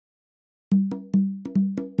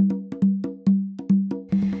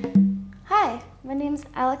My name's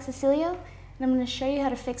Cecilio, and I'm going to show you how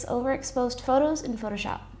to fix overexposed photos in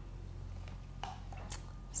Photoshop.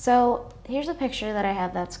 So here's a picture that I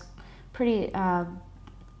have that's pretty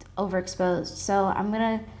overexposed. So I'm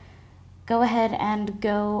going to go ahead and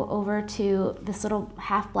go over to this little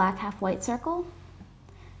half black, half white circle.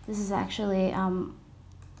 This is actually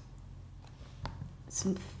it's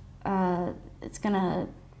going to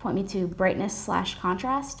point me to brightness /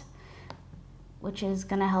 contrast, which is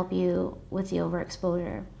going to help you with the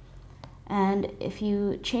overexposure. And if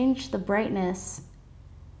you change the brightness,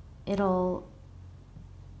 it'll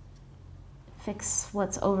fix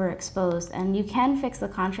what's overexposed. And you can fix the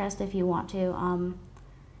contrast if you want to.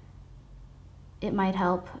 It might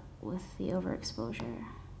help with the overexposure.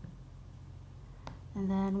 And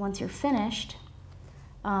then once you're finished,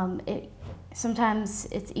 sometimes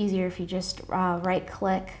it's easier if you just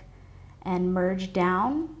right-click and merge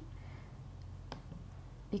down,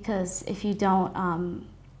 because if you don't,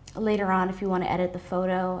 later on, if you want to edit the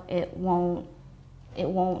photo, it'll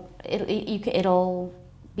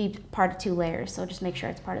be part of 2 layers. So just make sure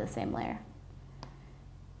it's part of the same layer.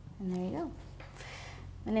 And there you go.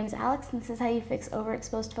 My name is Alex, and this is how you fix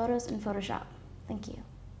overexposed photos in Photoshop. Thank you.